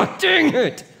 oh, dang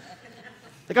it.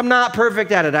 Like, I'm not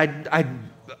perfect at it.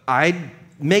 I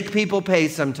make people pay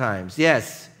sometimes.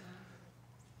 Yes.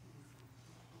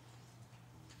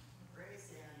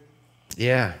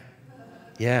 Yeah.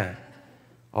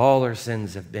 All our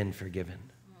sins have been forgiven.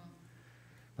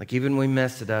 Like, even when we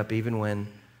messed it up, even when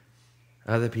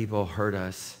other people hurt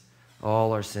us,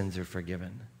 all our sins are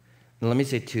forgiven. And let me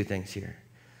say two things here.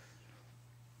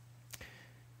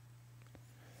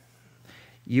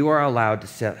 You are allowed to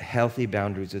set healthy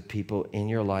boundaries with people in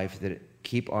your life that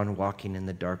keep on walking in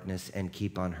the darkness and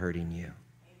keep on hurting you.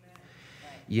 Amen.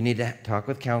 You need to talk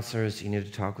with counselors. You need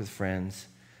to talk with friends.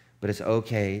 but it's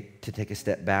okay to take a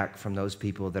step back from those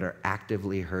people that are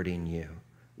actively hurting you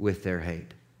with their hate.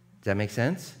 Does that make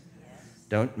sense? Yes.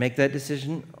 Don't make that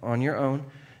decision on your own.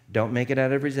 Don't make it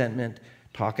out of resentment.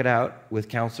 Talk it out with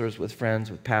counselors, with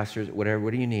friends, with pastors, whatever.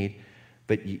 What do you need?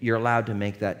 But you're allowed to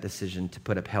make that decision to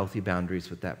put up healthy boundaries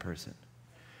with that person.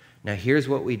 Now, here's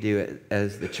what we do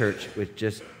as the church, which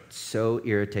just so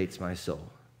irritates my soul,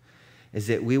 is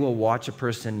that we will watch a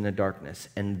person in the darkness,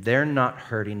 and they're not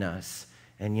hurting us.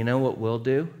 And you know what we'll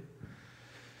do?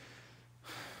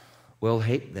 We'll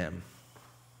hate them.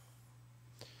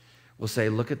 We'll say,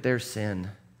 look at their sin.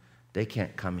 They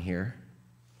can't come here.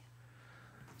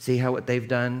 See how what they've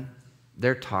done?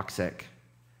 They're toxic.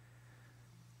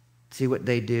 See what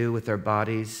they do with their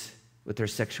bodies, with their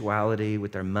sexuality,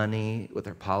 with their money, with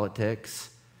their politics.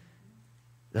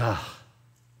 Ugh.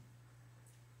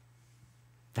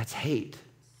 That's hate.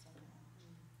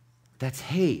 That's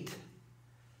hate.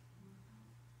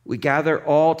 We gather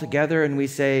all together and we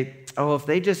say, oh, if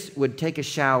they just would take a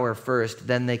shower first,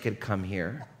 then they could come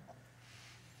here.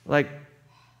 Like,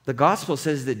 the gospel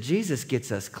says that Jesus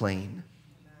gets us clean.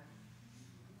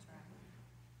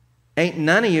 Ain't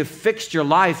none of you fixed your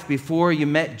life before you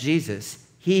met Jesus.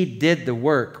 He did the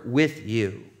work with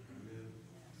you.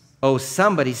 Oh,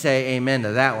 somebody say amen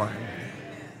to that one.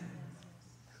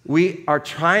 We are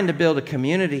trying to build a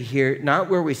community here, not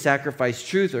where we sacrifice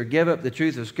truth or give up the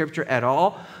truth of Scripture at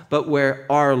all, but where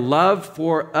our love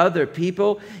for other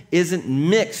people isn't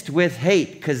mixed with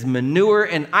hate, because manure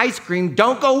and ice cream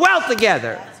don't go well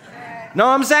together. Know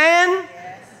what I'm saying?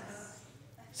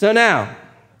 So now,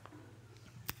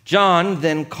 John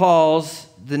then calls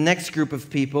the next group of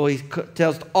people. He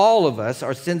tells all of us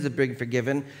our sins have been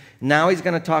forgiven. Now he's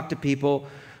going to talk to people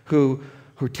who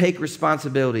take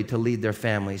responsibility to lead their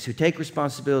families, who take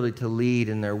responsibility to lead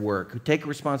in their work, who take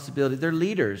responsibility. They're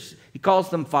leaders. He calls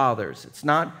them fathers. It's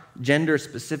not gender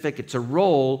specific. It's a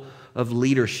role of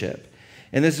leadership.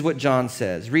 And this is what John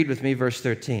says. Read with me verse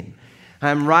 13.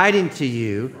 I'm writing to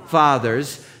you,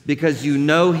 fathers, because you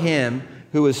know him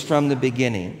who is from the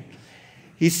beginning.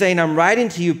 He's saying, I'm writing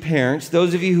to you, parents,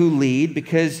 those of you who lead,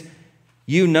 because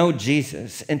you know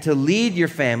Jesus, and to lead your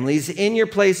families in your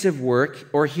place of work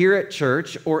or here at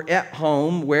church or at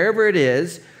home, wherever it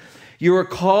is. You are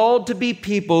called to be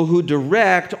people who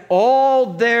direct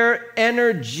all their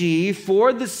energy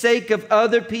for the sake of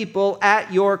other people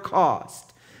at your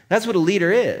cost. That's what a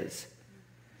leader is.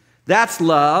 That's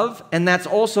love, and that's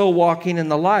also walking in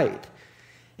the light.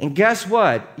 And guess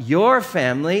what? Your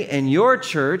family and your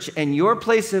church and your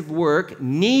place of work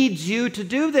needs you to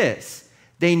do this.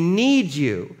 They need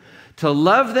you to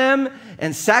love them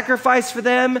and sacrifice for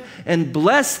them and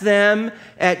bless them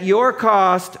at your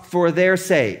cost for their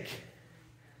sake.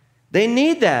 They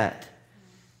need that.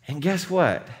 And guess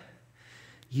what?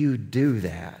 You do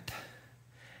that.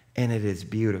 And it is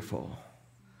beautiful.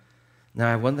 Now,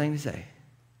 I have one thing to say.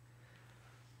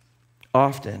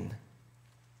 Often,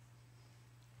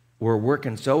 we're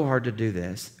working so hard to do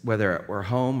this, whether we're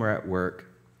home or at work.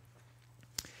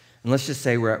 And let's just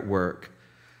say we're at work.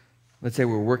 Let's say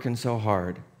we're working so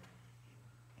hard.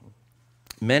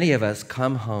 Many of us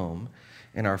come home,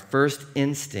 and our first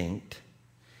instinct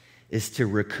is to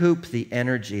recoup the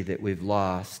energy that we've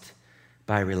lost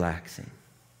by relaxing.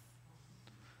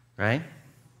 Right?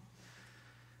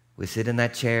 We sit in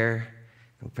that chair,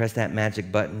 we press that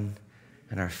magic button,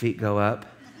 and our feet go up.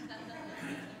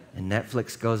 And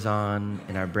Netflix goes on,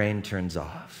 and our brain turns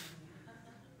off.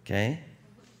 Okay?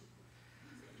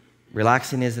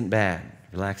 Relaxing isn't bad.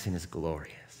 Relaxing is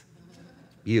glorious.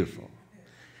 Beautiful.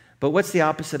 But what's the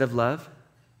opposite of love?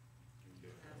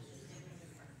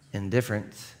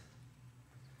 Indifference.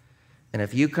 And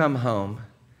if you come home,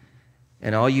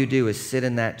 and all you do is sit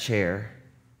in that chair,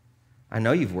 I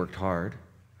know you've worked hard.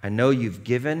 I know you've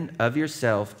given of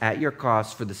yourself at your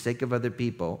cost for the sake of other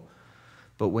people.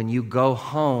 But when you go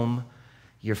home,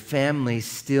 your family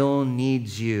still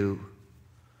needs you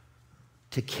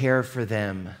to care for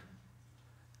them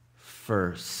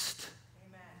first.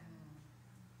 Amen.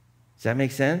 Does that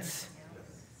make sense?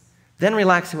 Yes. Then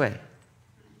relax away.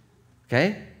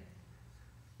 Okay?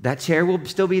 That chair will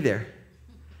still be there.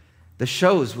 The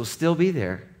shows will still be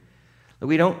there.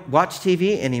 We don't watch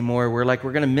TV anymore. We're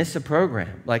going to miss a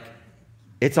program. Like,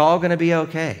 it's all going to be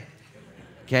okay.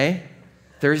 Okay?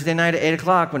 Thursday night at 8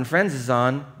 o'clock when Friends is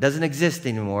on doesn't exist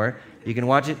anymore. You can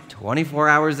watch it 24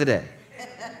 hours a day.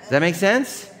 Does that make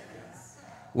sense?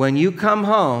 When you come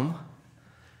home,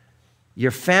 your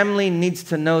family needs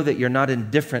to know that you're not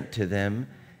indifferent to them.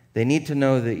 They need to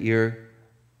know that you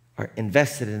are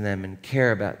invested in them and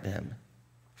care about them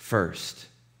first.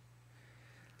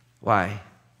 Why?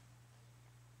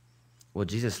 Well,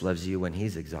 Jesus loves you when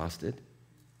he's exhausted.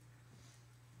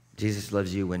 Jesus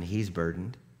loves you when he's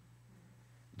burdened.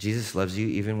 Jesus loves you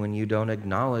even when you don't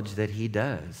acknowledge that he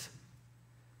does.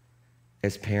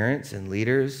 As parents and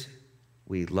leaders,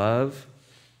 we love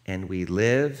and we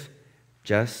live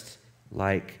just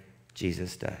like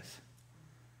Jesus does.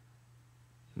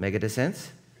 Make it a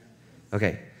sense?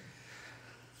 Okay.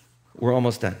 We're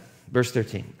almost done. Verse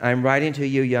 13. I'm writing to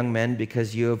you, young men,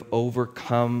 because you have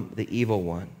overcome the evil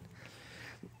one.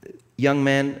 Young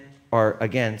men are,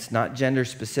 again, it's not gender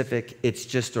specific. It's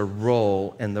just a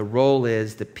role. And the role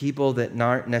is the people that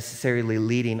aren't necessarily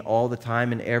leading all the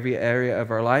time in every area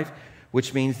of our life,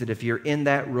 which means that if you're in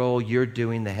that role, you're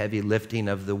doing the heavy lifting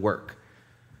of the work.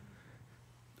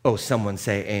 Oh, someone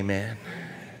say amen.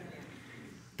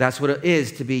 That's what it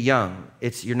is to be young.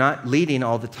 You're not leading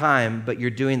all the time, but you're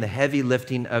doing the heavy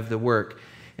lifting of the work.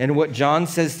 And what John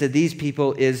says to these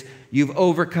people is, you've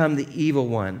overcome the evil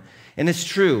one. And it's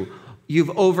true.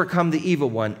 You've overcome the evil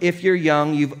one. If you're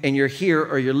young and you're here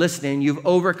or you're listening, you've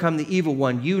overcome the evil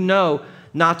one. You know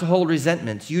not to hold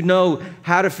resentments. You know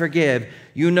how to forgive.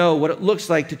 You know what it looks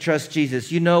like to trust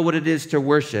Jesus. You know what it is to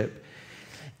worship.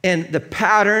 And the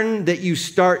pattern that you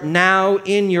start now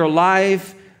in your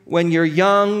life when you're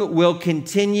young will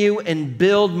continue and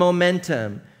build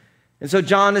momentum. And so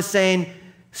John is saying,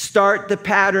 start the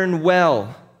pattern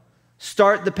well.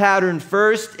 Start the pattern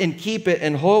first and keep it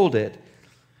and hold it.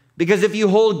 Because if you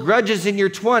hold grudges in your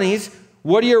 20s,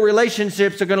 what are your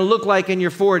relationships are going to look like in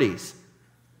your 40s?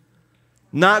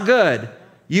 Not good.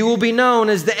 You will be known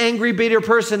as the angry, bitter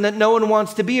person that no one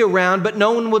wants to be around, but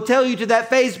no one will tell you to that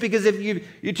face because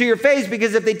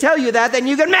if they tell you that, then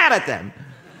you get mad at them.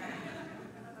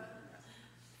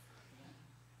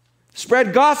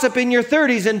 Spread gossip in your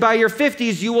 30s, and by your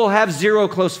 50s, you will have 0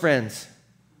 close friends.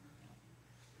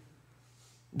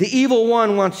 The evil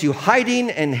one wants you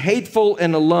hiding and hateful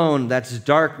and alone. That's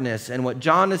darkness. And what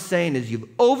John is saying is you've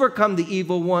overcome the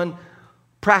evil one.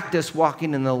 Practice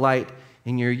walking in the light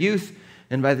in your youth.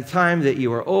 And by the time that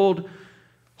you are old,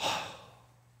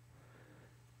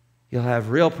 you'll have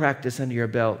real practice under your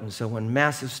belt. And so when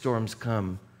massive storms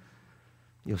come,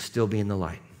 you'll still be in the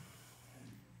light.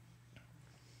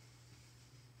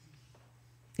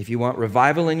 If you want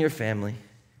revival in your family,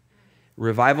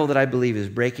 revival that I believe is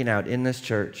breaking out in this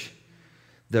church,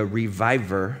 the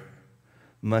reviver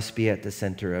must be at the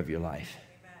center of your life.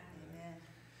 Amen.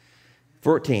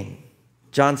 14.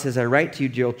 John says, I write to you,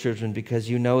 dear children, because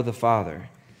you know the Father.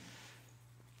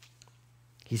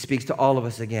 He speaks to all of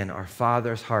us again. Our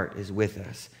Father's heart is with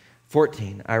us.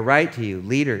 14. I write to you,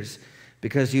 leaders,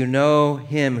 because you know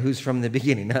him who's from the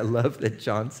beginning. I love that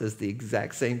John says the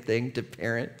exact same thing to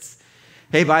parents.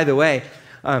 Hey, by the way,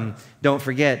 don't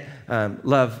forget,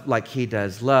 love like he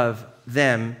does. Love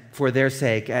them for their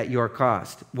sake at your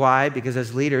cost. Why? Because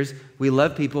as leaders, we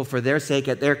love people for their sake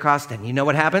at their cost. And you know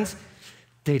what happens?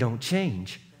 They don't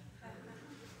change.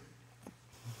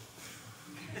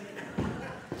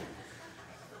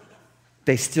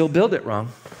 They still build it wrong.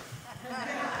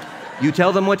 You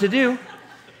tell them what to do.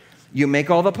 You make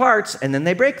all the parts, and then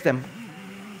they break them.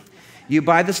 You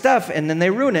buy the stuff, and then they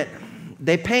ruin it.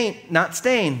 They paint, not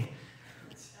stain.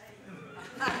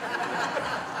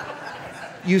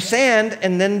 You sand,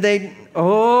 and then they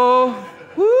don't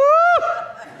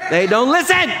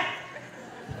listen.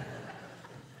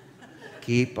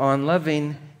 Keep on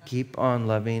loving, keep on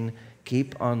loving,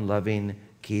 keep on loving,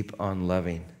 keep on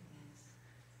loving.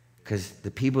 Because the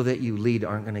people that you lead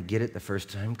aren't going to get it the first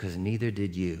time, because neither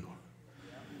did you.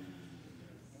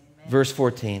 Verse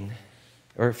 14,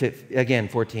 again,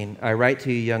 14. I write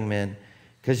to you, young men,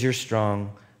 because you're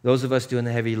strong. Those of us doing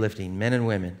the heavy lifting, men and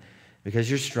women, because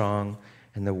you're strong,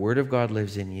 and the word of God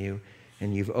lives in you,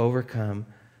 and you've overcome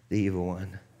the evil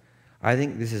one. I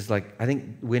think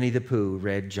Winnie the Pooh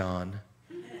read John.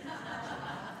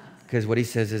 Because what he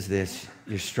says is this: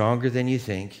 you're stronger than you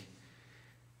think,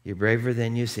 you're braver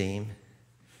than you seem,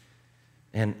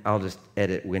 and I'll just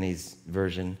edit Winnie's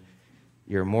version,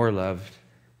 you're more loved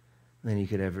than you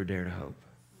could ever dare to hope.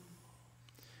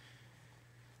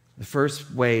 The first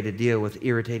way to deal with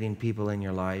irritating people in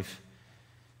your life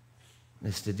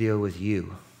is to deal with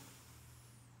you.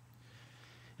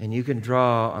 And you can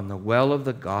draw on the well of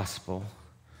the gospel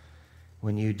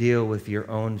when you deal with your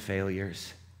own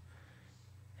failures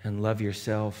and love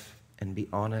yourself and be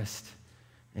honest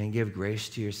and give grace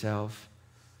to yourself.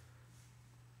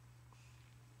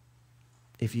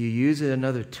 If you use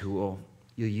another tool,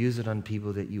 you'll use it on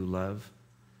people that you love,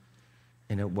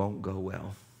 and it won't go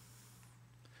well.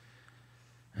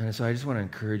 And so I just want to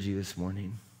encourage you this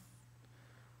morning.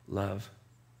 Love.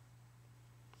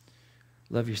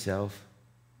 Love yourself.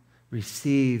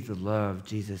 receive the love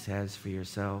Jesus has for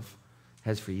yourself,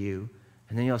 has for you,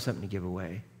 and then you'll have something to give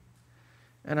away.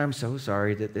 And I'm so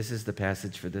sorry that this is the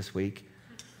passage for this week,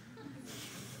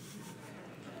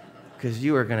 because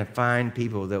you are going to find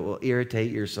people that will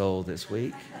irritate your soul this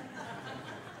week.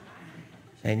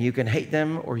 And you can hate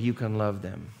them or you can love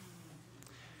them.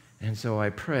 And so I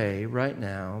pray right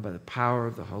now, by the power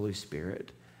of the Holy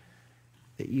Spirit,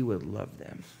 that you would love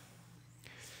them,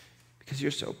 because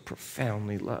you're so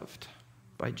profoundly loved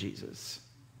by Jesus.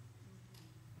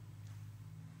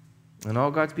 And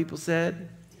all God's people said,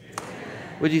 amen.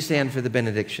 Would you stand for the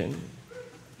benediction?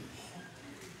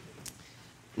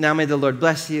 Now may the Lord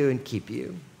bless you and keep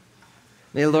you.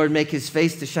 May the Lord make his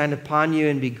face to shine upon you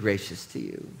and be gracious to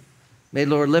you. May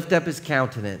the Lord lift up his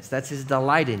countenance, that's his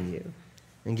delight in you,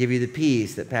 and give you the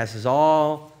peace that passes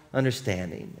all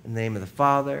understanding. In the name of the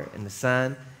Father, and the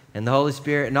Son, and the Holy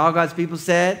Spirit. And all God's people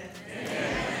said,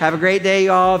 amen. Have a great day,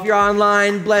 y'all. If you're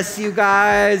online, bless you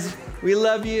guys. We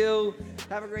love you.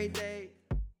 Have a great day.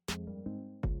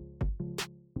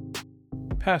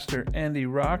 Pastor Andy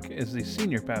Rock is the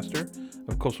senior pastor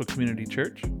of Coastal Community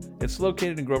Church. It's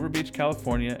located in Grover Beach,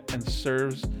 California, and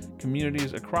serves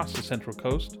communities across the Central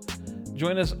Coast.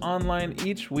 Join us online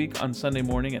each week on Sunday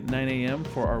morning at 9 a.m.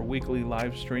 for our weekly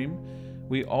live stream.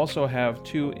 We also have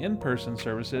 2 in-person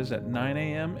services at 9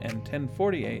 a.m. and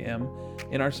 10:40 a.m.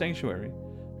 in our sanctuary.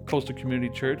 Coastal Community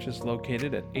Church is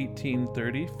located at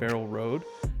 1830 Farrell Road,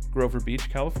 Grover Beach,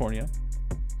 California.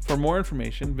 For more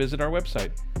information, visit our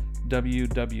website,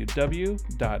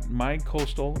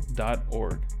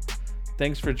 www.mycoastal.org.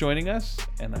 Thanks for joining us,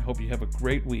 and I hope you have a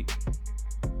great week.